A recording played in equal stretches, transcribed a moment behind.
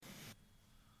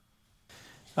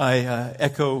I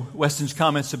echo Weston's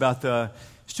comments about the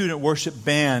student worship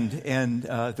band and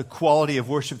the quality of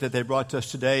worship that they brought to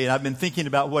us today. And I've been thinking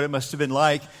about what it must have been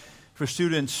like for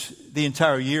students the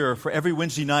entire year, for every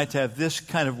Wednesday night to have this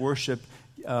kind of worship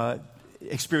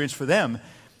experience for them.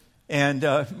 And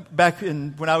back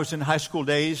when I was in high school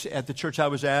days at the church I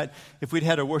was at, if we'd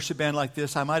had a worship band like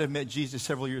this, I might have met Jesus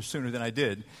several years sooner than I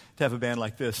did to have a band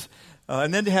like this.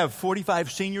 And then to have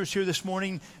 45 seniors here this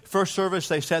morning. First service,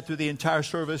 they sat through the entire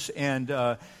service, and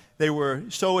they were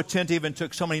so attentive and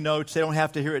took so many notes, they don't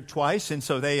have to hear it twice, and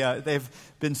so they've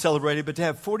been celebrated. But to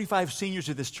have 45 seniors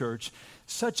at this church,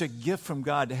 such a gift from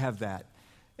God to have that,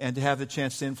 and to have the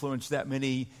chance to influence that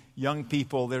many young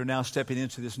people that are now stepping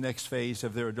into this next phase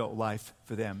of their adult life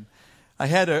for them. I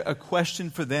had a question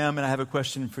for them, and I have a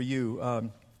question for you.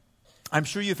 I'm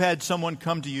sure you've had someone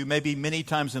come to you maybe many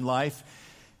times in life,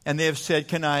 and they have said,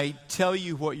 "Can I tell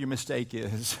you what your mistake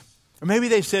is?" Or maybe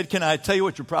they said, "Can I tell you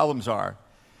what your problems are?"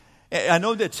 I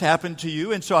know that's happened to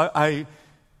you, and so I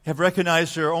have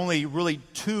recognized there are only really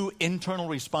two internal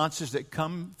responses that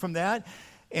come from that.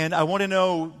 And I want to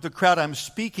know the crowd I'm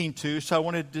speaking to, so I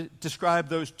wanted to describe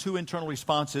those two internal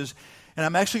responses. And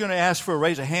I'm actually going to ask for a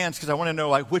raise of hands because I want to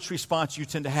know which response you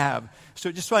tend to have. So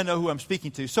just so I know who I'm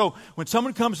speaking to. So when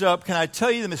someone comes up, "Can I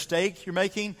tell you the mistake you're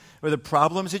making or the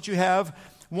problems that you have?"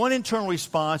 One internal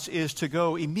response is to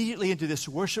go immediately into this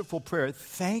worshipful prayer.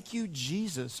 Thank you,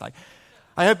 Jesus.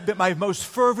 I have been, my most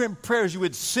fervent prayers, you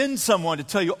would send someone to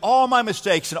tell you all my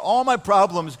mistakes and all my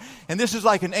problems, and this is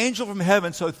like an angel from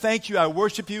heaven, so thank you, I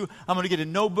worship you. I'm going to get a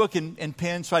notebook and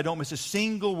pen so I don't miss a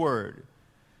single word.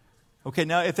 Okay,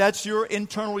 now if that's your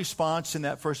internal response in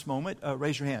that first moment,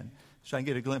 raise your hand so I can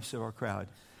get a glimpse of our crowd.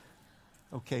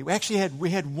 Okay, we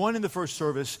had one in the first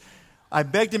service. I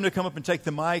begged him to come up and take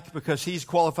the mic because he's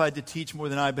qualified to teach more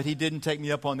than I, but he didn't take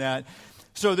me up on that.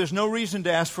 So there's no reason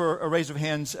to ask for a raise of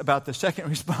hands about the second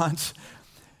response,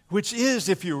 which is,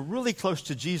 if you're really close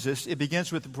to Jesus, it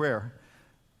begins with the prayer.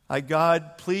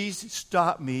 God, please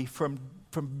stop me from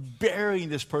burying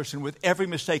this person with every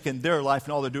mistake in their life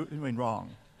and all they're doing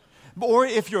wrong. Or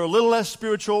if you're a little less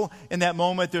spiritual in that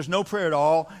moment, there's no prayer at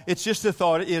all. It's just the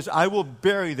thought is, I will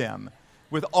bury them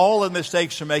with all the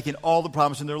mistakes they're making, all the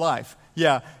problems in their life.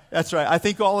 Yeah, that's right. I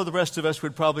think all of the rest of us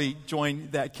would probably join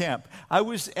that camp. I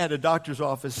was at a doctor's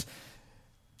office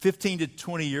 15 to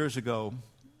 20 years ago.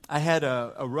 I had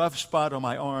a rough spot on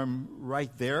my arm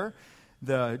right there.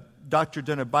 The doctor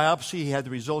done a biopsy. He had the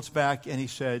results back, and he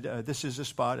said, this is a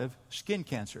spot of skin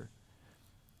cancer.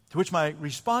 To which my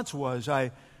response was,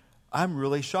 I'm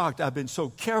really shocked. I've been so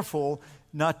careful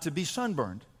not to be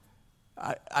sunburned.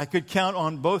 I could count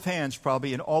on both hands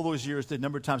probably in all those years the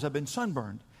number of times I've been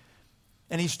sunburned.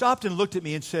 And he stopped and looked at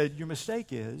me and said, your mistake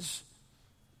is,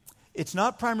 it's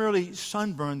not primarily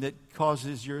sunburn that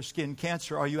causes your skin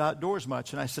cancer. Are you outdoors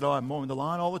much? And I said, I'm mowing the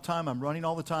lawn all the time. I'm running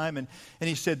all the time. And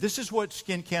he said, this is what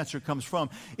skin cancer comes from.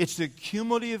 It's the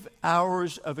cumulative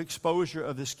hours of exposure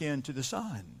of the skin to the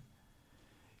sun.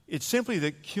 It's simply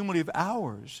the cumulative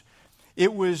hours.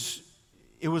 It was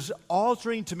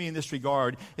altering to me in this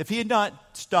regard. If he had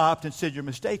not stopped and said, your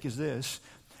mistake is this,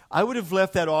 I would have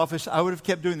left that office. I would have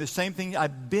kept doing the same thing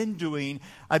I've been doing.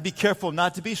 I'd be careful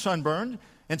not to be sunburned.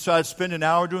 And so I'd spend an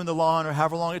hour doing the lawn or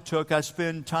however long it took. I'd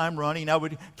spend time running. I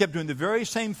would kept doing the very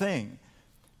same thing.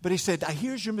 But he said,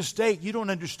 here's your mistake. You don't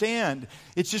understand.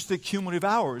 It's just the cumulative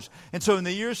hours. And so in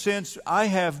the years since, I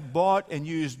have bought and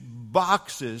used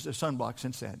boxes of sunblock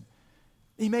since then.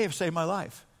 He may have saved my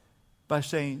life by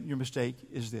saying, your mistake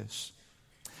is this.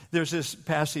 There's this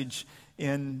passage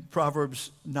in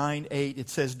Proverbs 9:8, it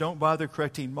says, don't bother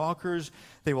correcting mockers.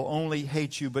 They will only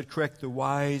hate you, but correct the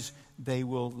wise. They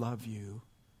will love you.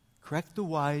 Correct the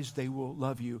wise. They will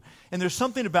love you. And there's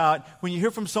something about when you hear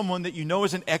from someone that you know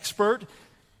is an expert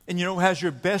and you know has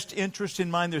your best interest in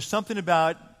mind, there's something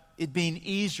about it being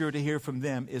easier to hear from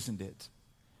them, isn't it?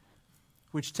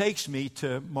 Which takes me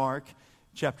to Mark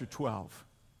chapter 12.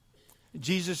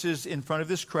 Jesus is in front of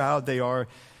this crowd. They are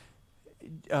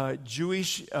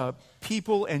Jewish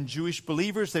people and Jewish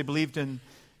believers. They believed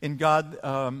in God,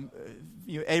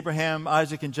 Abraham,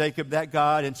 Isaac, and Jacob, that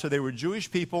God. And so they were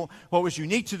Jewish people. What was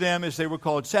unique to them is they were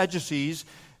called Sadducees.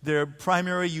 Their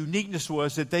primary uniqueness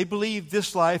was that they believed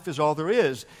this life is all there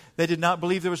is. They did not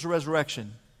believe there was a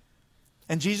resurrection.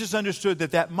 And Jesus understood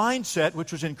that mindset,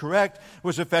 which was incorrect,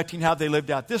 was affecting how they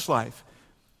lived out this life.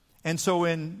 And so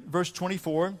in verse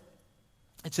 24,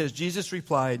 it says, Jesus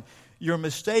replied, your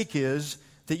mistake is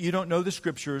that you don't know the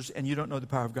Scriptures and you don't know the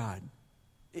power of God.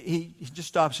 He just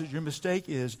stops and says, your mistake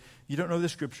is you don't know the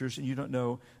Scriptures and you don't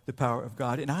know the power of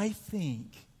God. And I think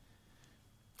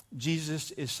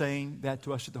Jesus is saying that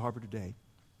to us at the Harbor today.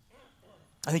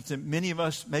 I think that many of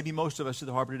us, maybe most of us at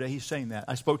the Harbor today, he's saying that.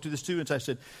 I spoke to the students. I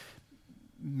said,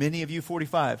 many of you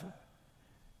 45,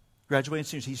 graduating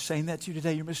seniors, he's saying that to you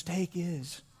today. Your mistake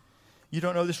is you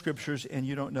don't know the Scriptures and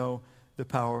you don't know the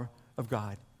power of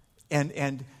God.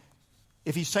 And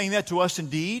if he's saying that to us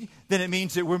indeed, then it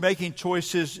means that we're making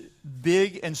choices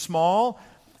big and small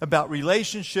about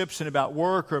relationships and about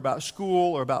work or about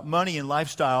school or about money and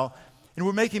lifestyle. And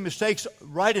we're making mistakes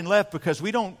right and left because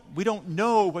we don't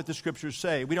know what the Scriptures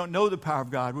say. We don't know the power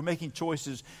of God. We're making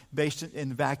choices based in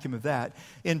the vacuum of that.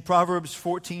 In Proverbs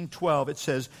 14:12, it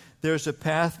says, "There's a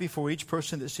path before each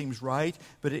person that seems right,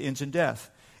 but it ends in death."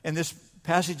 And this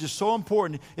passage is so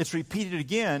important, it's repeated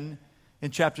again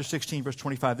in chapter 16, verse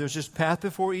 25. There's this path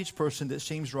before each person that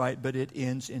seems right, but it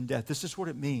ends in death. This is what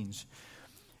it means.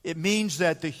 It means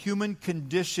that the human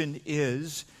condition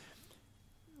is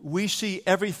we see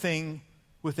everything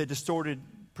with a distorted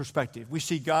perspective. We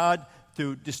see God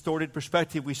through distorted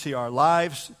perspective. We see our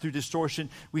lives through distortion.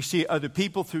 We see other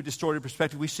people through distorted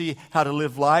perspective. We see how to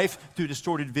live life through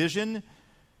distorted vision.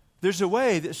 There's a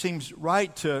way that seems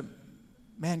right to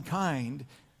mankind,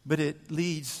 but it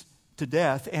leads to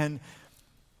death. And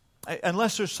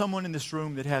unless there's someone in this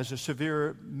room that has a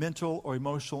severe mental or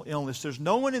emotional illness, there's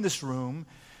no one in this room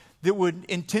that would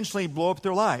intentionally blow up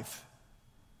their life.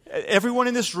 Everyone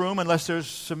in this room, unless there's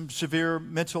some severe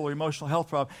mental or emotional health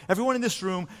problem, everyone in this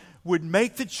room would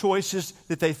make the choices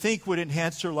that they think would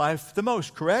enhance their life the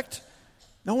most, correct?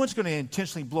 No one's going to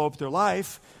intentionally blow up their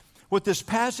life. What this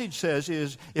passage says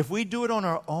is if we do it on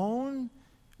our own,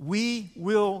 we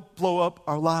will blow up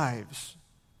our lives.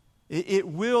 It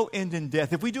will end in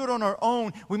death. If we do it on our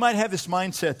own, we might have this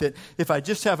mindset that if I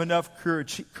just have enough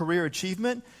career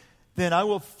achievement, then I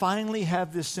will finally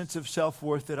have this sense of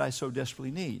self-worth that I so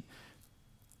desperately need.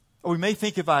 Or we may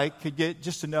think if I could get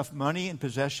just enough money and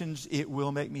possessions, it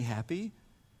will make me happy.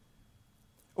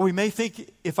 Or we may think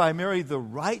if I marry the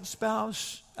right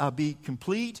spouse, I'll be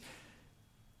complete.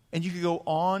 And you could go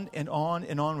on and on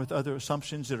and on with other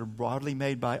assumptions that are broadly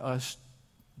made by us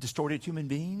distorted human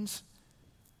beings.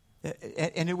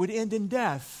 And it would end in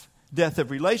death. Death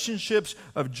of relationships,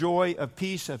 of joy, of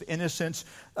peace, of innocence,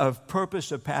 of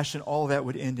purpose, of passion. All of that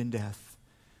would end in death.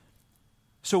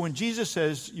 So when Jesus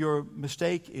says your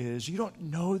mistake is you don't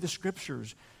know the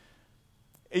Scriptures,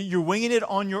 you're winging it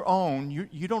on your own,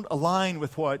 you don't align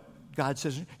with what God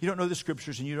says, you don't know the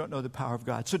Scriptures and you don't know the power of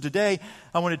God. So today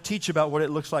I want to teach about what it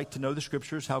looks like to know the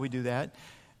Scriptures, how we do that.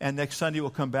 And next Sunday we'll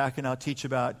come back and I'll teach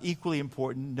about, equally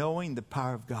important, knowing the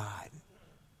power of God.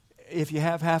 If you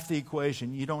have half the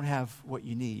equation, you don't have what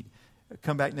you need.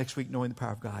 Come back next week knowing the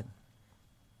power of God.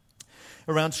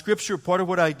 Around Scripture, part of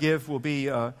what I give will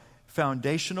be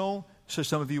foundational, so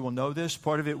some of you will know this.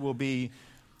 Part of it will be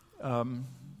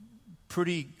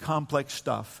pretty complex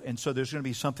stuff, and so there's going to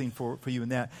be something for you in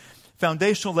that.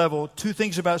 Foundational level, two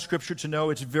things about Scripture to know.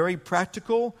 It's very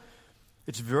practical.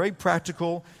 It's very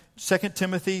practical. 2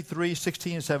 Timothy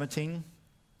 3:16 and 17.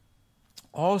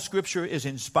 All Scripture is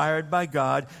inspired by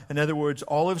God. In other words,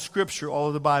 all of Scripture, all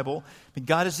of the Bible,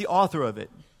 God is the author of it.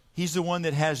 He's the one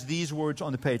that has these words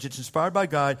on the page. It's inspired by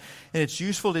God, and it's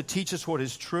useful to teach us what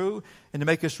is true and to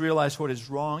make us realize what is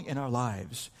wrong in our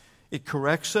lives. It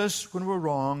corrects us when we're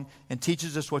wrong and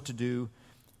teaches us what to do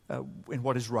and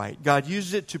what is right. God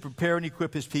uses it to prepare and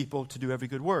equip His people to do every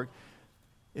good work.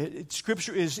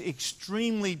 Scripture is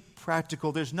extremely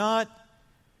practical. There's not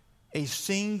a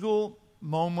single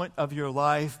moment of your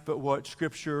life, but what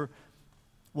Scripture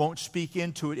won't speak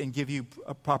into it and give you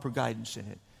a proper guidance in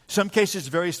it. Some cases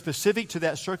very specific to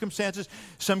that circumstances.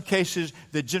 Some cases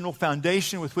the general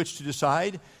foundation with which to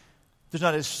decide. There's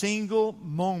not a single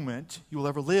moment you will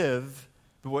ever live,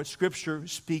 but what Scripture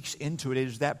speaks into it. It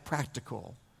is that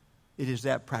practical. It is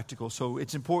that practical. So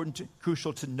it's important,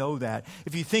 crucial to know that.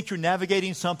 If you think you're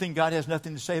navigating something, God has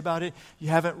nothing to say about it, you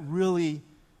haven't really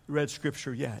read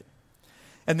Scripture yet.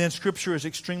 And then Scripture is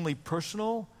extremely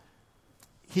personal.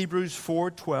 Hebrews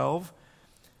 4:12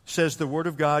 says the Word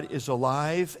of God is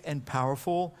alive and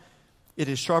powerful. It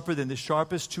is sharper than the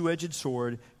sharpest two-edged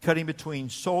sword, cutting between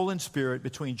soul and spirit,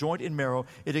 between joint and marrow.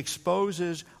 It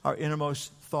exposes our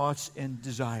innermost thoughts and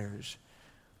desires.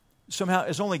 Somehow,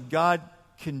 as only God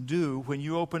can do, when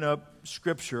you open up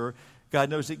Scripture, God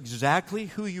knows exactly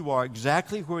who you are,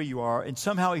 exactly where you are, and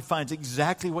somehow He finds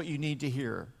exactly what you need to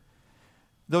hear.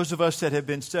 Those of us that have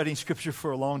been studying Scripture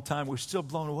for a long time, we're still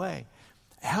blown away.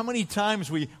 How many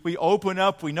times we open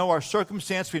up, we know our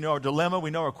circumstance, we know our dilemma,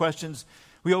 we know our questions.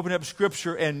 We open up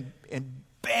Scripture and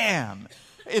bam,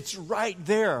 it's right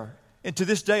there. And to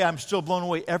this day, I'm still blown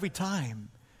away every time.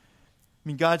 I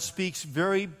mean, God speaks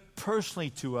very personally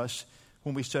to us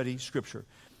when we study Scripture.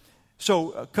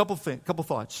 So a couple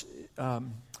thoughts.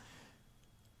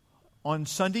 On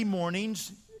Sunday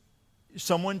mornings,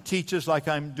 someone teaches like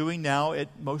I'm doing now at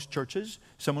most churches.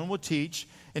 Someone will teach,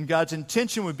 and God's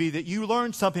intention would be that you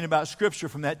learn something about Scripture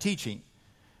from that teaching.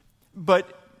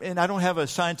 And I don't have a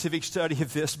scientific study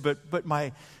of this, but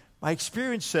my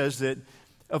experience says that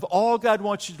of all God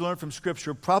wants you to learn from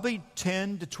Scripture, probably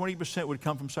 10 to 20% would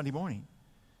come from Sunday morning.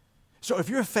 So if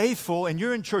you're faithful and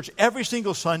you're in church every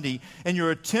single Sunday and you're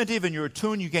attentive and you're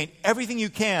attuned, you gain everything you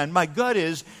can, my gut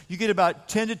is you get about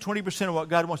 10 to 20% of what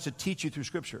God wants to teach you through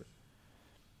Scripture.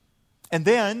 And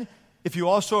then, if you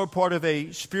also are part of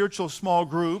a spiritual small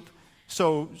group,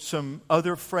 so some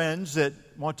other friends that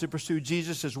want to pursue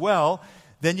Jesus as well,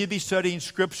 then you'd be studying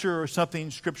Scripture or something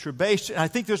Scripture-based. And I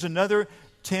think there's another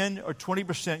 10 or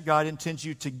 20% God intends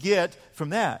you to get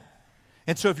from that.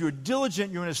 And so if you're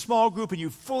diligent, you're in a small group, and you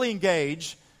fully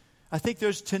engage, I think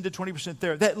there's 10 to 20%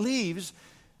 there. That leaves,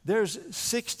 there's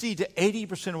 60 to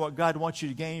 80% of what God wants you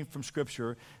to gain from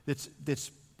Scripture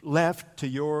that's left to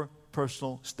your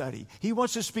personal study. He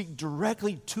wants to speak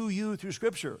directly to you through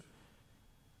Scripture,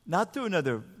 not through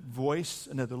another voice,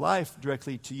 another life,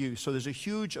 directly to you. So there's a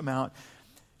huge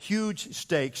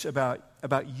stakes about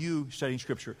you studying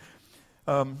Scripture.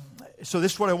 So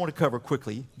this is what I want to cover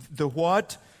quickly. The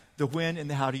what, the when, and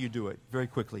the how do you do it, very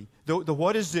quickly. The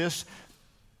what is this.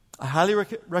 I highly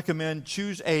recommend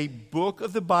choose a book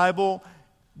of the Bible.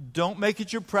 Don't make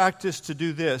it your practice to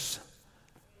do this.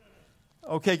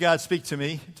 Okay, God, speak to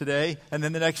me today. And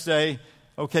then the next day,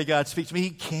 okay, God, speak to me. He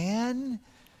can,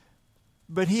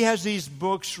 but He has these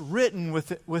books written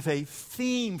with a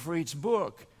theme for each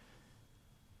book.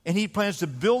 And He plans to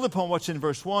build upon what's in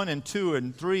verse 1 and 2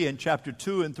 and 3 and chapter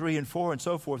 2 and 3 and 4 and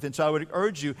so forth. And so I would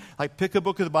urge you, pick a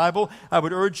book of the Bible. I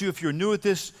would urge you, if you're new at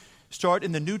this, start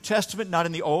in the New Testament, not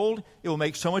in the Old. It will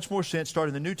make so much more sense. Start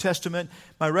in the New Testament.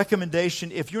 My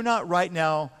recommendation, if you're not right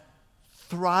now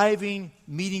thriving,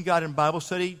 meeting God in Bible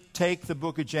study, take the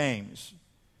book of James.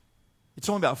 It's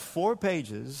only about 4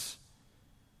 pages,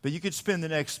 but you could spend the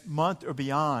next month or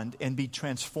beyond and be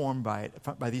transformed by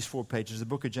it, by these 4 pages, the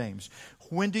book of James.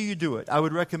 When do you do it? I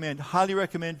would highly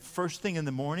recommend first thing in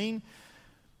the morning.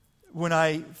 When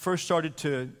I first started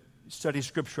to study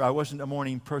Scripture, I wasn't a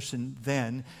morning person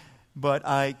then, but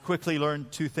I quickly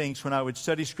learned 2 things. When I would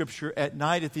study Scripture at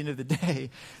night at the end of the day,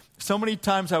 so many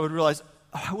times I would realize,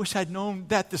 I wish I'd known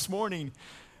that this morning.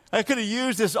 I could have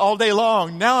used this all day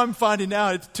long. Now I'm finding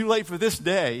out it's too late for this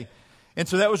day. And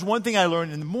so that was one thing I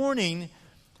learned. In the morning,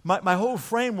 my whole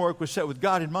framework was set with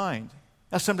God in mind.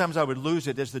 Now, sometimes I would lose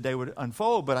it as the day would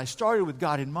unfold, but I started with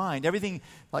God in mind. Everything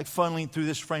like funneling through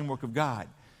this framework of God.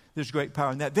 There's great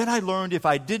power in that. Then I learned if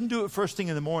I didn't do it first thing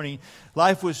in the morning,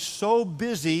 life was so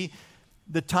busy,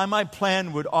 the time I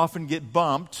planned would often get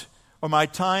bumped, or my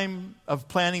time of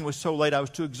planning was so late I was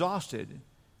too exhausted.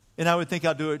 And I would think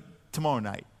I'll do it tomorrow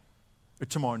night, or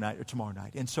tomorrow night, or tomorrow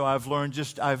night. And so I've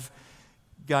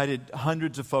guided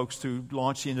hundreds of folks through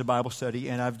launching into Bible study,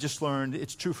 and I've just learned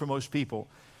it's true for most people.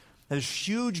 There's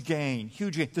huge gain.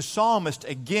 The psalmist,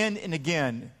 again and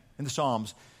again in the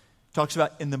Psalms, talks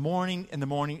about in the morning,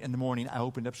 I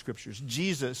opened up Scriptures.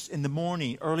 Jesus, in the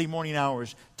morning, early morning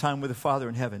hours, time with the Father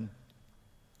in heaven.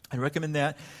 I recommend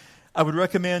that. I would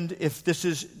recommend, if this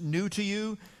is new to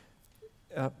you,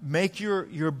 make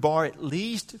your bar at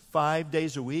least 5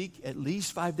 days a week. At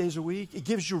least 5 days a week. It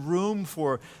gives you room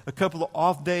for a couple of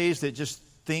off days that just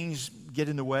things get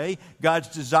in the way. God's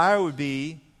desire would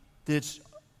be that it's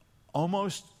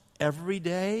almost every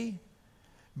day.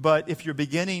 But if you're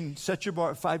beginning, set your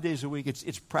bar at 5 days a week.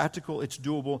 It's practical. It's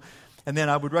doable. And then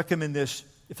I would recommend this,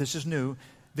 if this is new,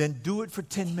 then do it for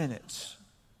 10 minutes.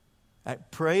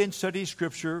 Pray and study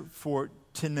Scripture for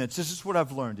 10 minutes. This is what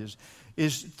I've learned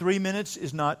is 3 minutes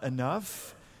is not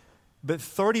enough, but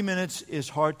 30 minutes is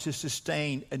hard to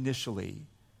sustain initially.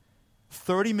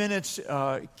 30 minutes,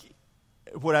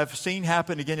 what I've seen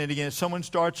happen again and again is someone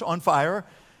starts on fire,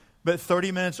 but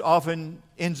 30 minutes often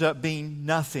ends up being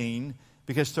nothing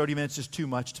because 30 minutes is too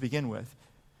much to begin with.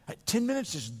 10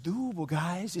 minutes is doable,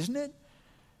 guys, isn't it?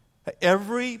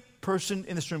 Every person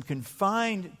in this room can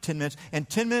find 10 minutes, and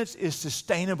 10 minutes is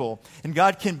sustainable. And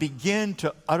God can begin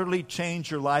to utterly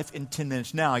change your life in 10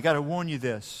 minutes. Now, I got to warn you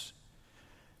this.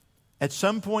 At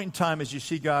some point in time, as you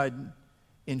see God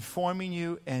informing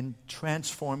you and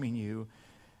transforming you,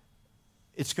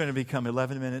 it's going to become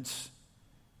 11 minutes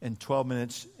and 12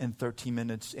 minutes and 13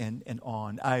 minutes and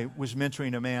on. I was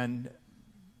mentoring a man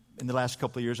in the last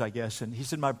couple of years, I guess, and he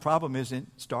said, my problem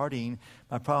isn't starting,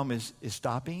 my problem is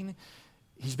stopping.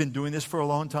 He's been doing this for a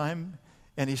long time,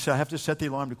 and he said, I have to set the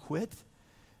alarm to quit.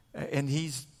 And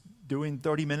he's doing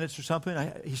 30 minutes or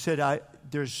something. He said,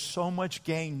 there's so much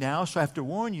gain now, so I have to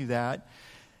warn you that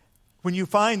when you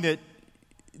find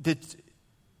that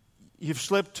you've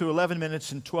slipped to 11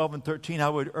 minutes and 12 and 13, I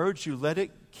would urge you, let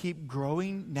it keep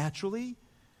growing naturally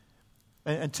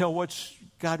until what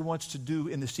God wants to do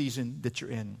in the season that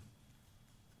you're in.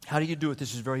 How do you do it?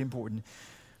 This is very important.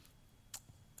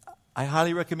 I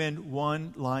highly recommend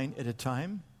one line at a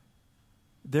time.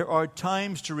 There are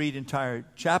times to read entire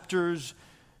chapters,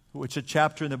 which a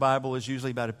chapter in the Bible is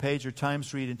usually about a page, or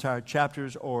times to read entire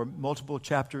chapters or multiple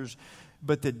chapters.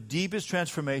 But the deepest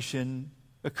transformation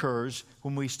occurs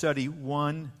when we study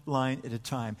one line at a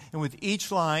time. And with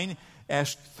each line,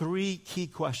 ask 3 key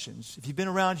questions. If you've been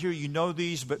around here, you know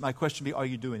these, but my question would be, are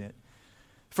you doing it?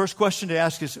 First question to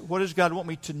ask is, what does God want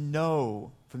me to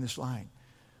know from this line?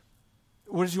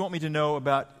 What does he want me to know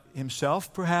about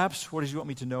himself, perhaps? What does he want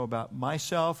me to know about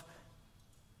myself?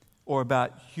 Or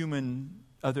about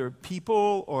other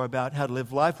people? Or about how to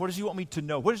live life? What does he want me to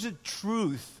know? What is the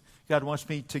truth God wants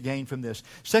me to gain from this?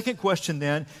 Second question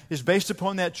then is based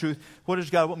upon that truth, what does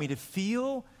God want me to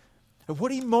feel?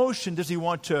 What emotion does he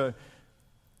want to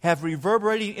have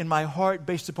reverberating in my heart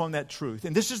based upon that truth?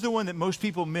 And this is the one that most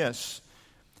people miss.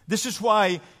 This is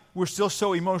why we're still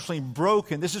so emotionally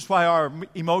broken. This is why our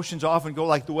emotions often go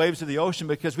like the waves of the ocean,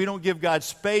 because we don't give God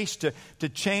space to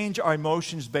change our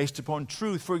emotions based upon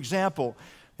truth. For example,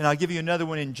 and I'll give you another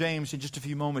one in James in just a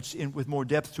few moments with more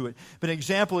depth to it. But an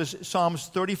example is Psalms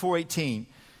 34:18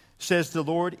 says, the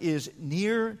Lord is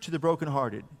near to the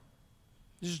brokenhearted.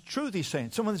 This is truth he's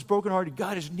saying. Someone that's brokenhearted,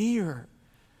 God is near.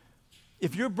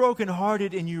 If you're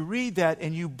brokenhearted and you read that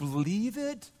and you believe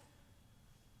it,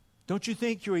 don't you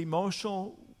think your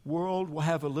emotional world will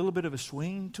have a little bit of a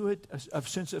swing to it, a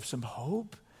sense of some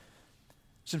hope,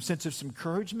 some sense of some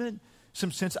encouragement,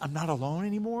 some sense I'm not alone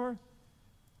anymore?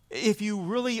 If you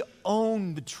really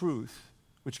own the truth,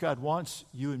 which God wants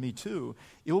you and me to,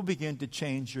 it will begin to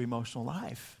change your emotional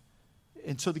life.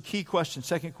 And so the key question,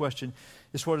 second question,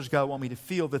 is what does God want me to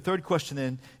feel? The third question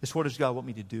then is what does God want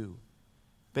me to do?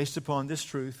 Based upon this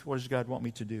truth, what does God want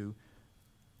me to do?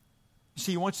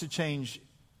 See, he wants to change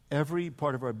every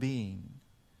part of our being.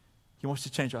 He wants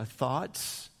to change our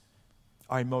thoughts,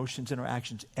 our emotions, and our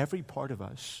actions, every part of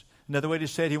us. Another way to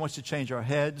say it, he wants to change our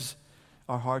heads,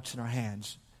 our hearts, and our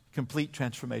hands. Complete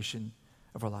transformation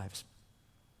of our lives.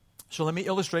 So let me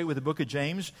illustrate with the book of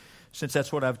James, since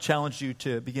that's what I've challenged you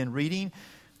to begin reading.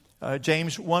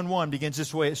 James 1:1 begins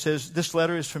this way. It says, this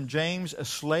letter is from James, a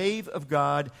slave of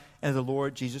God and of the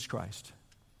Lord Jesus Christ.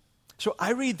 So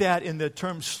I read that, and the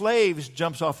term slaves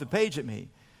jumps off the page at me.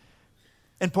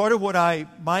 And part of what I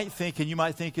might think, and you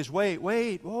might think, is,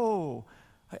 whoa,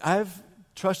 I've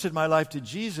trusted my life to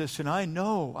Jesus, and I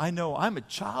know I'm a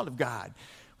child of God.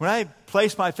 When I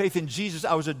placed my faith in Jesus,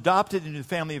 I was adopted into the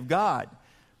family of God.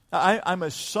 I'm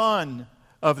a son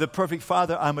of the perfect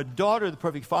Father. I'm a daughter of the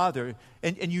perfect Father.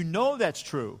 And you know that's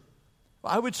true.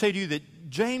 I would say to you that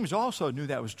James also knew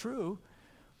that was true.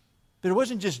 But it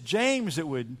wasn't just James that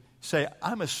would say,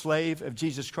 I'm a slave of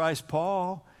Jesus Christ.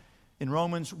 Paul, in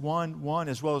Romans 1:1,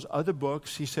 as well as other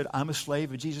books, he said, I'm a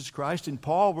slave of Jesus Christ. And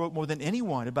Paul wrote more than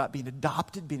anyone about being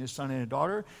adopted, being a son and a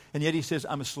daughter. And yet he says,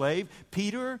 I'm a slave.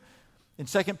 Peter, in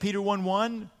 2 Peter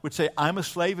 1:1, would say, I'm a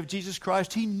slave of Jesus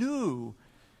Christ. He knew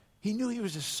he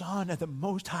was a son of the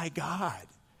Most High God.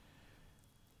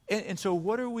 And so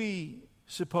what are we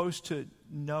supposed to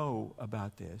know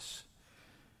about this?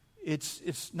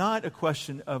 It's not a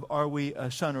question of are we a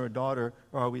son or a daughter,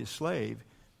 or are we a slave?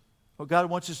 What God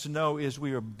wants us to know is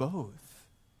we are both.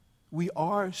 We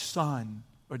are son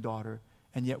or daughter,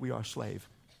 and yet we are slave.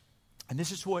 And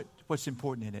this is what's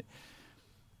important in it.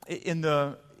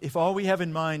 If all we have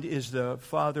in mind is the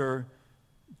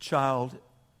father-child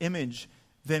image,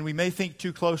 then we may think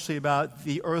too closely about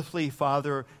the earthly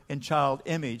father and child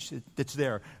image that's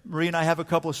there. Marie and I have a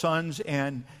couple of sons,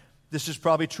 and this is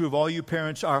probably true of all you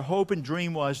parents. Our hope and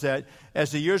dream was that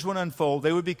as the years would unfold,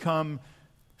 they would become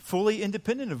fully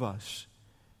independent of us,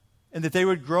 and that they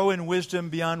would grow in wisdom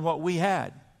beyond what we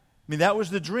had. I mean, that was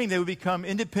the dream. They would become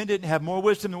independent and have more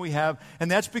wisdom than we have,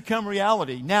 and that's become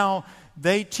reality. Now,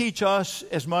 they teach us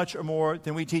as much or more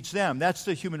than we teach them. That's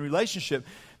the human relationship.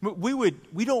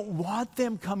 We don't want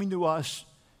them coming to us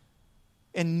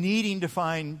and needing to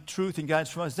find truth and guidance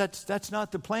from us. That's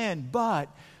not the plan. But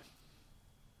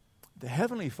the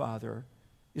Heavenly Father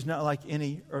is not like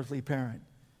any earthly parent.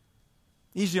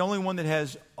 He's the only one that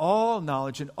has all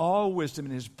knowledge and all wisdom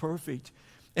and is perfect.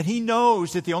 And he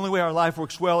knows that the only way our life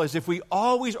works well is if we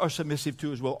always are submissive to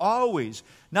his will. Always.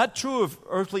 Not true of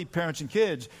earthly parents and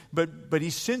kids, but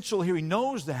essential here. He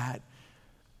knows that.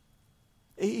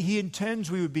 He intends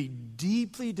we would be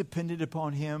deeply dependent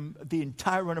upon Him the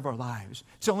entire run of our lives.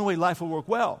 It's the only way life will work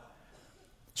well.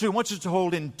 So He wants us to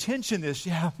hold in tension this,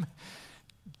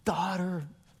 daughter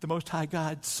of the Most High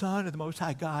God, son of the Most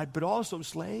High God, but also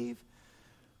slave.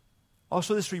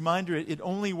 Also this reminder, it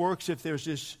only works if there's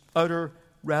this utter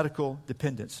radical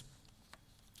dependence.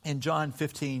 In John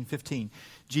 15:15,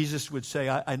 Jesus would say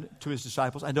to His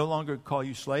disciples, I no longer call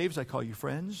you slaves, I call you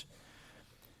friends.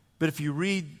 But if you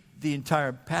read the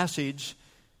entire passage,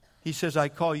 He says, I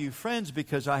call you friends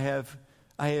because I have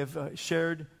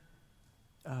shared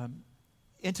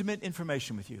intimate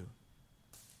information with you.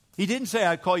 He didn't say,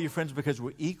 I call you friends because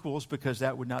we're equals, because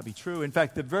that would not be true. In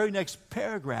fact, the very next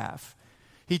paragraph,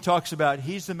 He talks about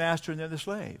He's the master and they're the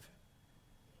slave.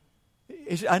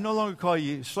 I no longer call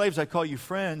you slaves, I call you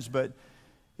friends, but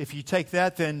if you take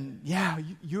that, then,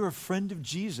 you're a friend of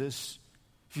Jesus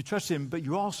if you trust Him, but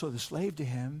you're also the slave to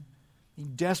Him. You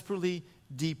desperately,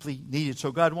 deeply need it.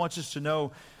 So God wants us to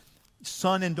know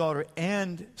son and daughter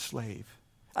and slave.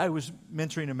 I was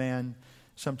mentoring a man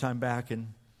some time back,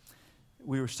 and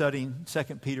we were studying 2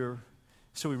 Peter,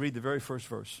 so we read the very first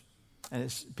verse.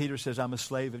 And Peter says, I'm a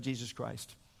slave of Jesus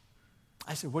Christ.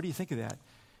 I said, what do you think of that?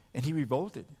 And he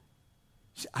revolted.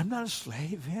 He said, I'm not a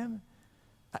slave of Him.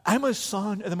 I'm a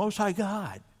son of the Most High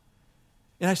God.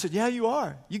 And I said, yeah, you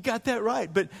are. You got that right.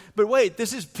 But wait,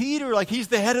 this is Peter, like he's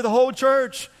the head of the whole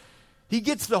church. He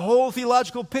gets the whole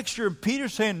theological picture. And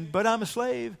Peter's saying, but I'm a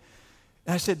slave.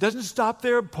 And I said, doesn't it stop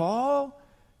there? Paul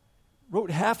wrote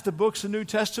half the books of the New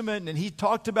Testament, and he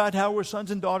talked about how we're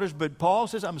sons and daughters, but Paul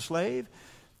says, I'm a slave.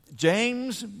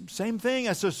 James, same thing.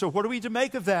 I said, so what are we to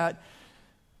make of that?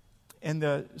 And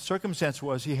the circumstance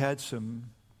was he had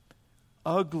some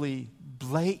ugly,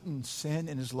 blatant sin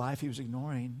in his life he was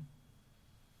ignoring.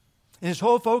 And his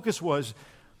whole focus was,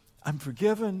 I'm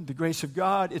forgiven, the grace of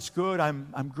God, it's good,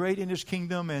 I'm great in His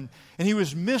kingdom. And he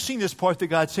was missing this part that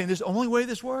God's saying, this is the only way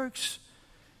this works.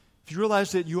 If you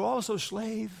realize that you're also a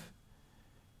slave.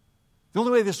 The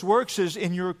only way this works is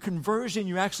in your conversion.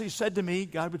 You actually said to me,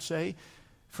 God would say,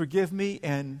 forgive me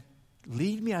and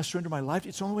lead me. I surrender my life.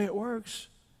 It's the only way it works.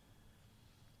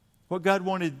 What God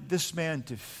wanted this man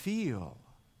to feel,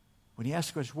 when he asked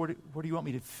the question, what do you want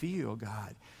me to feel,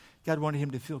 God? God wanted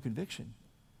him to feel conviction.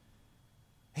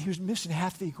 He was missing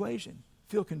half the equation,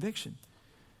 feel conviction.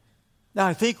 Now,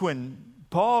 I think when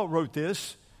Paul wrote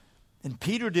this, and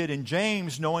Peter did, and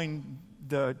James, knowing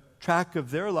the track of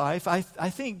their life, I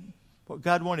think what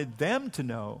God wanted them to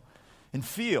know and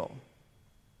feel,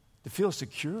 to feel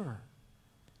secure,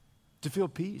 to feel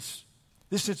peace.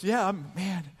 This is, I'm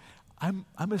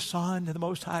a son of the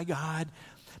Most High God,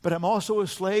 but I'm also a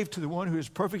slave to the one who is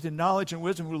perfect in knowledge and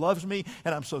wisdom, who loves me,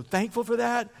 and I'm so thankful for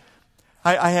that.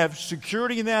 I have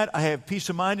security in that. I have peace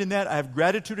of mind in that. I have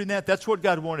gratitude in that. That's what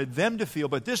God wanted them to feel.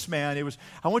 But this man, it was,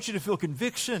 I want you to feel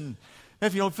conviction. And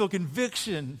if you don't feel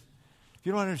conviction, if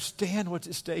you don't understand what's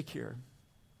at stake here.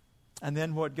 And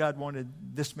then what God wanted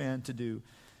this man to do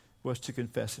was to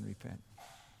confess and repent.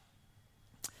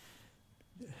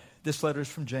 This letter is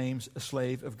from James, a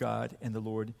slave of God and the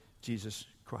Lord Jesus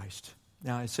Christ.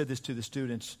 Now, I said this to the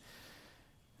students,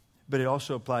 but it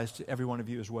also applies to every one of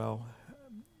you as well.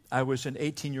 I was an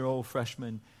 18-year-old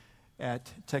freshman at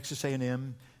Texas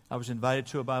A&M. I was invited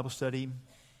to a Bible study.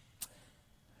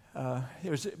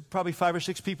 There was probably 5 or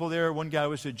 6 people there. One guy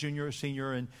was a junior or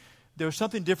senior, and there was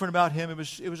something different about him.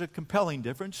 It was a compelling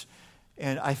difference.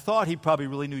 And I thought he probably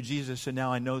really knew Jesus, and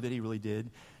now I know that he really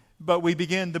did. But we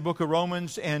began the book of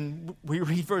Romans, and we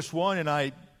read verse 1, and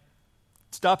I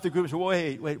stopped the group and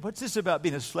said, wait, what's this about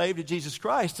being a slave to Jesus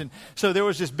Christ? And so there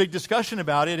was this big discussion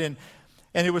about it, and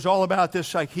it was all about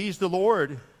this, like, He's the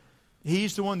Lord.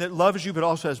 He's the one that loves you, but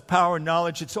also has power and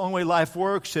knowledge. It's the only way life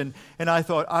works. And I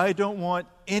thought, I don't want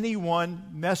anyone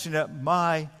messing up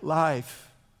my life.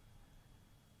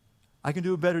 I can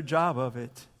do a better job of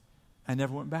it. I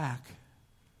never went back.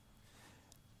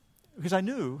 Because I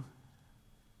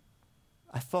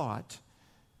thought,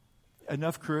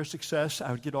 enough career success,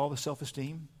 I would get all the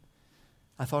self-esteem.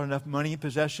 I thought enough money and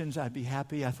possessions, I'd be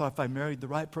happy. I thought if I married the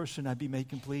right person, I'd be made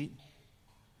complete.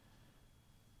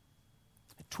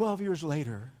 12 years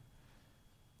later,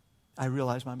 I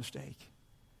realized my mistake.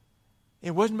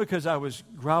 It wasn't because I was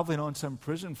groveling on some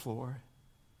prison floor.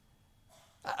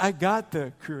 I got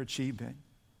the career achievement.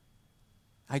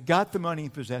 I got the money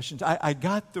and possessions. I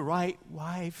got the right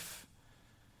wife.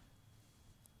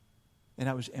 And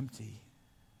I was empty.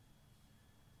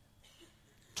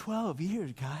 12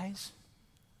 years, guys.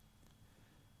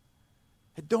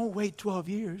 Don't wait 12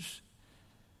 years.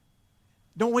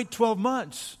 Don't wait 12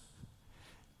 months.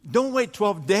 Don't wait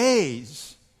 12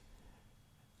 days.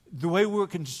 the way we're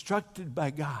constructed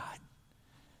by God,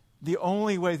 the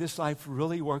only way this life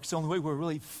really works, the only way we're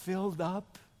really filled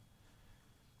up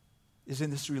is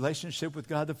in this relationship with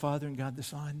God the Father and God the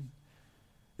Son.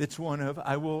 It's one of,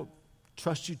 I will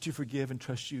trust you to forgive and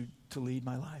trust you to lead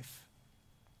my life.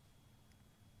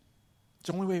 It's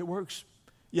the only way it works.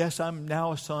 Yes, I'm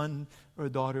now a son or a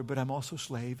daughter, but I'm also a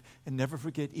slave. And never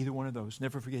forget either one of those.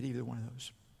 Never forget either one of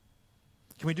those.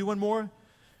 Can we do one more?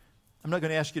 I'm not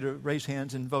going to ask you to raise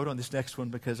hands and vote on this next one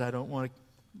because I don't want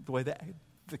the way that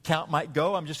the count might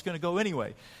go. I'm just going to go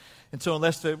anyway. And so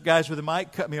unless the guys with the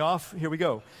mic cut me off, here we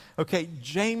go. Okay,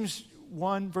 James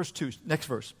 1, verse 2, next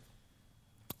verse.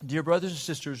 Dear brothers and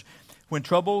sisters, when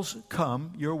troubles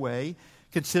come your way,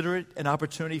 consider it an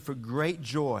opportunity for great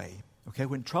joy. Okay,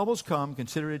 when troubles come,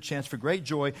 consider it a chance for great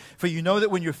joy. For you know that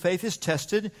when your faith is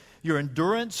tested, your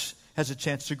endurance has a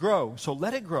chance to grow. So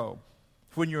let it grow.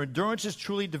 When your endurance is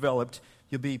truly developed,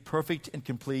 you'll be perfect and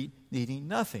complete, needing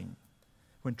nothing.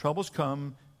 When troubles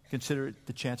come, consider it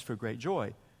the chance for great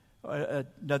joy.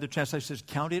 Another translation says,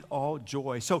 count it all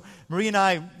joy. So Marie and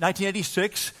I,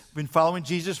 1986, been following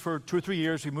Jesus for 2 or 3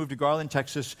 years. We moved to Garland,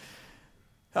 Texas.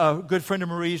 A good friend of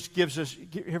Marie's gives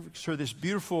her this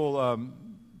beautiful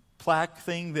plaque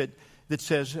thing that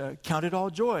says, count it all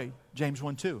joy, James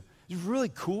 1:2. It's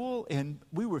really cool, and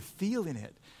we were feeling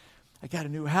it. I got a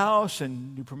new house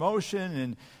and new promotion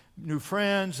and new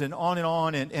friends and on,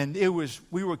 and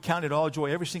we were counting all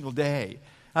joy every single day.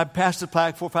 I passed the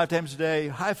plaque 4 or 5 times a day.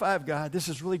 High five, God, this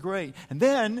is really great. And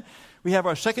then we have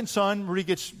our second son. Marie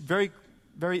gets very,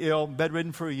 very ill,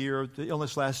 bedridden for a year. The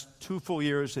illness lasts 2 full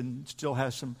years and still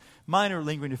has some minor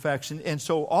lingering effects. And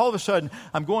so all of a sudden,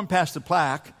 I'm going past the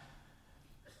plaque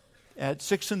at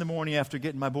 6 in the morning after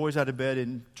getting my boys out of bed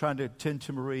and trying to tend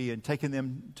to Marie and taking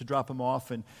them to drop them off.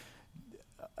 And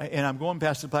I'm going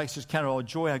past the plaque, it says, count it all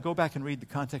joy. I go back and read the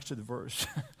context of the verse.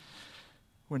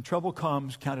 When trouble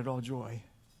comes, count it all joy.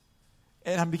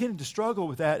 And I'm beginning to struggle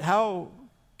with that. How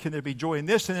can there be joy in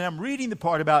this? And then I'm reading the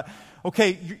part about,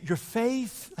 okay, your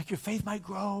faith, like your faith might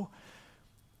grow.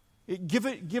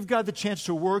 Give God the chance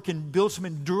to work and build some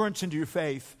endurance into your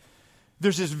faith.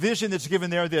 There's this vision that's given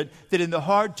there that in the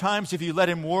hard times, if you let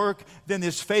him work, then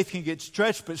this faith can get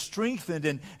stretched but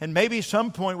strengthened. And maybe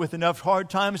some point with enough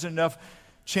hard times and enough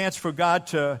chance for God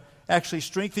to actually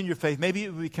strengthen your faith, maybe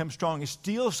it will become strong as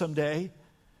steel someday.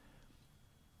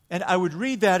 And I would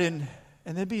read that and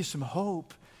there'd be some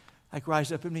hope like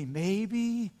rise up in me.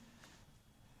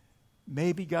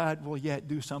 Maybe God will yet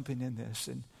do something in this.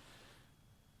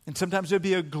 And sometimes there'll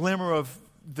be a glimmer of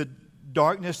the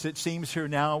darkness that seems here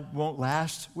now won't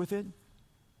last with it.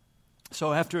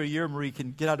 So after a year, Marie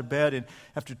can get out of bed, and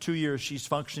after 2 years, she's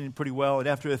functioning pretty well. And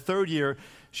after the 3rd year,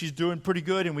 she's doing pretty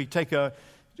good, and we take a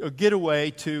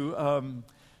getaway to,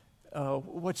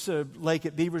 what's the lake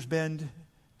at Beaver's Bend?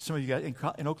 Some of you guys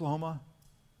in Oklahoma?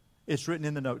 It's written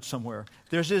in the notes somewhere.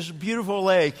 There's this beautiful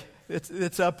lake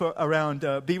that's up around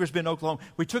Beaver's Bend, Oklahoma.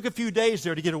 We took a few days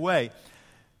there to get away.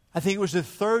 I think it was the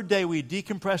 3rd day we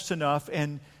decompressed enough,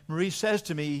 and Marie says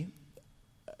to me,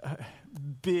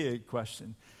 big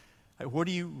question, what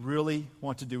do you really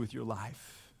want to do with your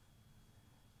life?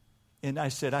 And I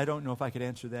said, I don't know if I could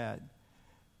answer that,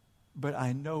 but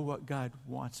I know what God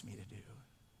wants me to do.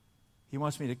 He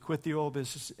wants me to quit the oil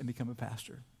business and become a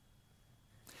pastor.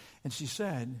 And she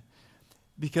said,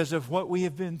 because of what we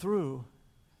have been through,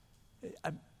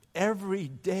 every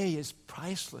day is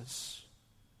priceless.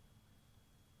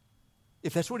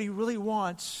 If that's what he really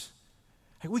wants,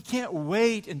 we can't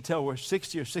wait until we're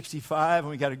 60 or 65 and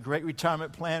we got a great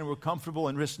retirement plan, we're comfortable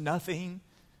and risk nothing.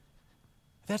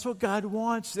 If that's what God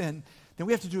wants, then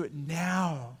we have to do it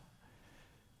now.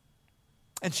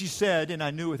 And she said, and I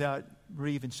knew without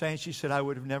Marie even saying, she said, I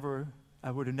would have never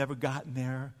gotten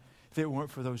there if it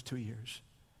weren't for those 2 years.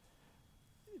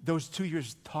 Those 2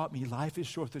 years taught me life is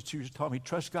short. Those 2 years taught me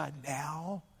trust God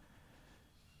now.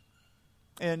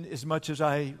 And as much as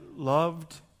I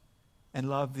loved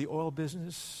the oil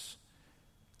business,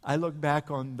 I look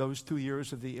back on those 2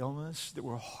 years of the illness that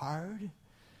were hard.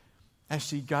 I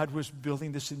see God was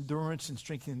building this endurance and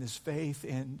strengthening this faith,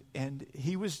 and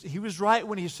he was right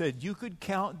when he said, you could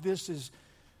count this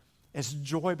as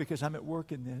joy because I'm at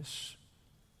work in this.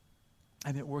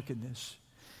 I'm at work in this.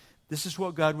 This is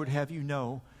what God would have you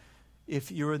know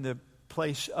if you're in the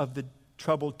place of the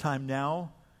troubled time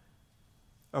now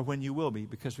or when you will be,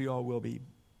 because we all will be.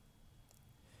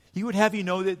 He would have you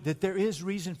know that there is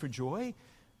reason for joy,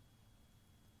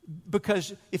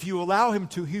 because if you allow him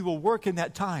to, he will work in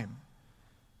that time.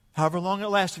 However long it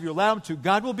lasts, if you allow him to,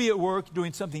 God will be at work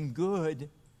doing something good,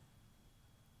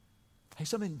 like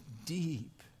something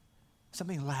deep,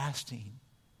 something lasting.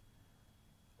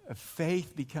 of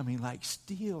faith becoming like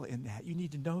steel in that. You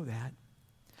need to know that.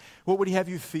 What would he have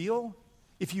you feel?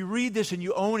 If you read this and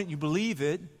you own it and you believe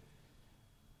it,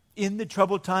 in the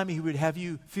troubled time, he would have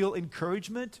you feel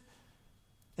encouragement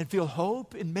and feel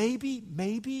hope and maybe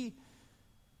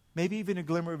even a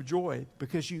glimmer of joy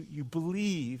because you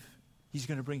believe he's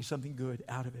going to bring something good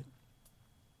out of it.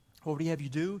 What would he have you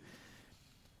do?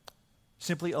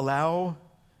 Simply allow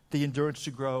the endurance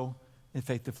to grow and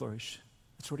faith to flourish.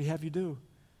 That's what he have you do.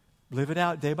 Live it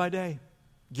out day by day.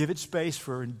 Give it space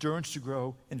for endurance to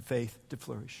grow and faith to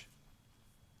flourish.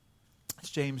 It's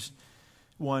James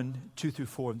 1, 2 through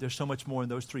 4. There's so much more in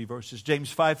those 3 verses.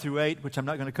 James 5 through 8, which I'm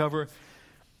not going to cover.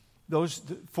 Those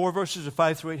 4 verses of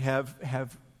 5 through 8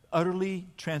 have utterly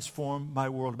transformed my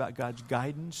world about God's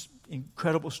guidance.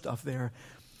 Incredible stuff there.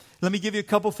 Let me give you a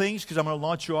couple things because I'm going to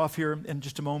launch you off here in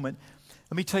just a moment.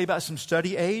 Let me tell you about some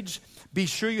study aids. Be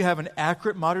sure you have an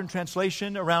accurate modern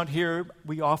translation. Around here,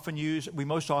 we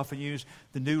most often use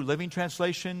the New Living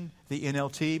Translation, the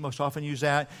NLT, most often use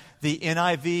that. The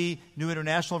NIV, New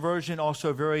International Version,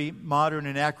 also very modern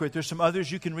and accurate. There's some others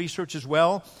you can research as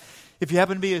well. If you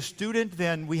happen to be a student,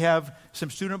 then we have some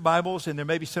student Bibles, and there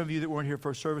may be some of you that weren't here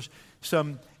for service,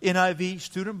 some NIV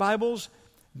student Bibles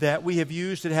that we have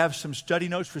used that have some study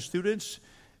notes for students.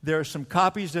 There are some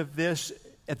copies of this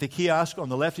at the kiosk on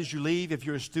the left as you leave. If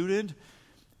you're a student,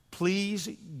 please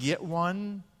get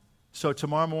one. So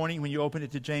tomorrow morning when you open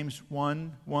it to James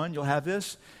 1:1, you'll have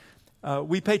this.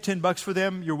 We pay $10 for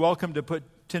them. You're welcome to put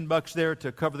 $10 there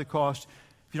to cover the cost.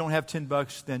 If you don't have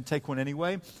 $10, then take one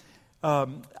anyway.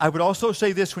 I would also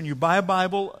say this, when you buy a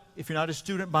Bible, if you're not a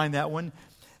student buying that one,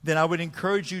 then I would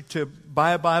encourage you to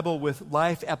buy a Bible with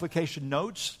life application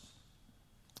notes.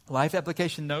 Life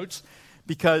application notes,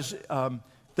 because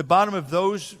the bottom of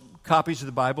those copies of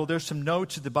the Bible, there's some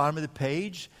notes at the bottom of the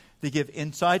page. They give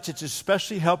insights. It's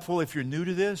especially helpful if you're new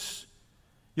to this.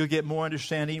 You'll get more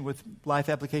understanding with life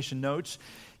application notes.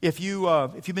 If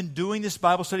you've been doing this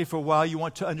Bible study for a while, you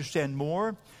want to understand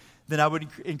more, then I would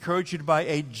encourage you to buy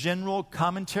a general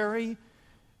commentary.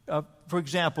 For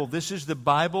example, this is the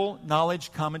Bible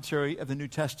Knowledge Commentary of the New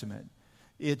Testament.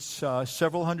 It's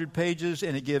several hundred pages,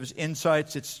 and it gives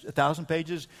insights. It's 1,000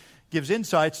 pages. Gives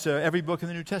insights to every book in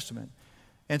the New Testament.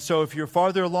 And so if you're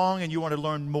farther along and you want to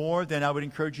learn more, then I would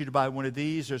encourage you to buy one of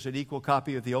these. There's an equal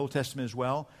copy of the Old Testament as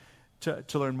well to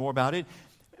learn more about it.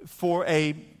 For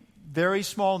a very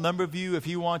small number of you, if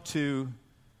you want to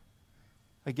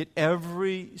get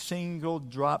every single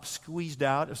drop squeezed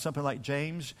out of something like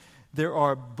James, there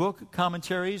are book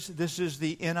commentaries. This is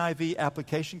the NIV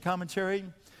application commentary.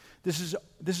 This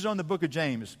is on the book of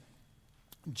James.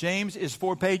 James is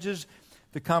 4 pages.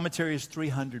 The commentary is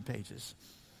 300 pages.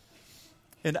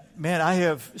 And man, I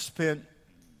have spent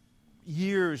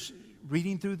years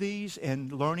reading through these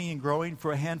and learning and growing.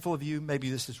 For a handful of you, maybe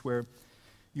this is where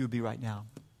you would be right now.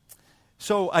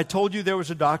 So I told you there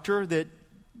was a doctor that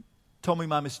told me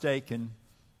my mistake and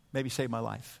maybe saved my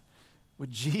life. Well,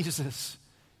 Jesus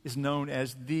is known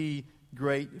as the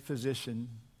great physician.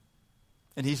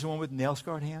 And he's the one with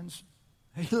nail-scarred hands.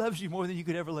 He loves you more than you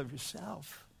could ever love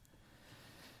yourself.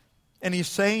 And he's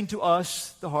saying to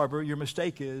us, the Harbor, your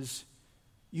mistake is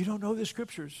you don't know the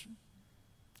Scriptures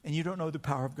and you don't know the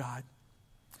power of God.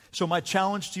 So my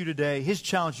challenge to you today, his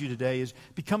challenge to you today is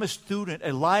become a student,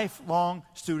 a lifelong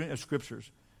student of Scriptures.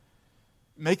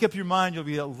 Make up your mind you'll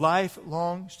be a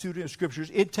lifelong student of Scriptures.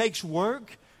 It takes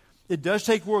work. It does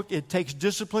take work. It takes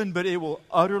discipline, but it will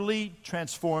utterly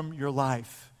transform your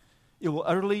life. It will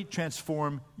utterly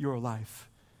transform your life.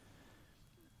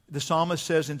 The psalmist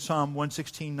says in Psalm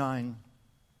 116:9,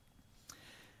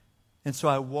 and so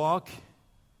I walk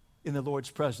in the Lord's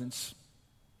presence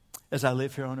as I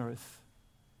live here on earth.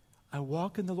 I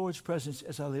walk in the Lord's presence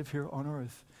as I live here on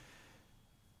earth.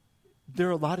 There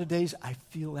are a lot of days I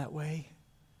feel that way.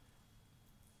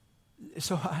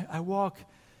 So I walk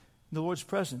in the Lord's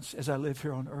presence as I live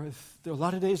here on earth. There are a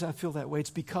lot of days I feel that way. It's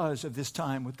because of this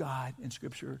time with God in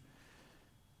Scripture.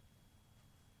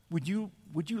 Would you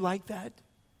like that?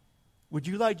 Would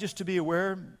you like just to be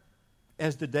aware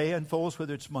as the day unfolds,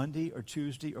 whether it's Monday or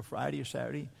Tuesday or Friday or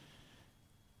Saturday?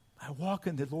 I walk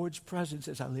in the Lord's presence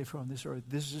as I live here on this earth.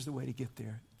 This is the way to get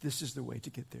there. This is the way to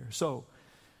get there. So,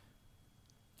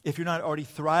 if you're not already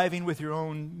thriving with your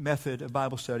own method of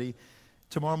Bible study,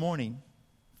 tomorrow morning,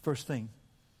 first thing,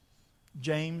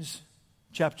 James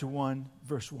chapter 1,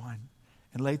 verse 1.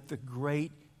 And let the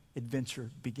great adventure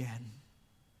begin.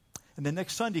 And then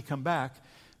next Sunday, come back,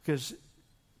 because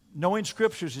knowing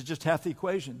Scriptures is just half the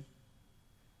equation.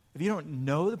 If you don't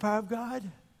know the power of God,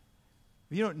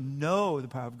 you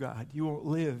won't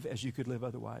live as you could live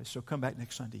otherwise. So come back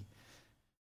next Sunday.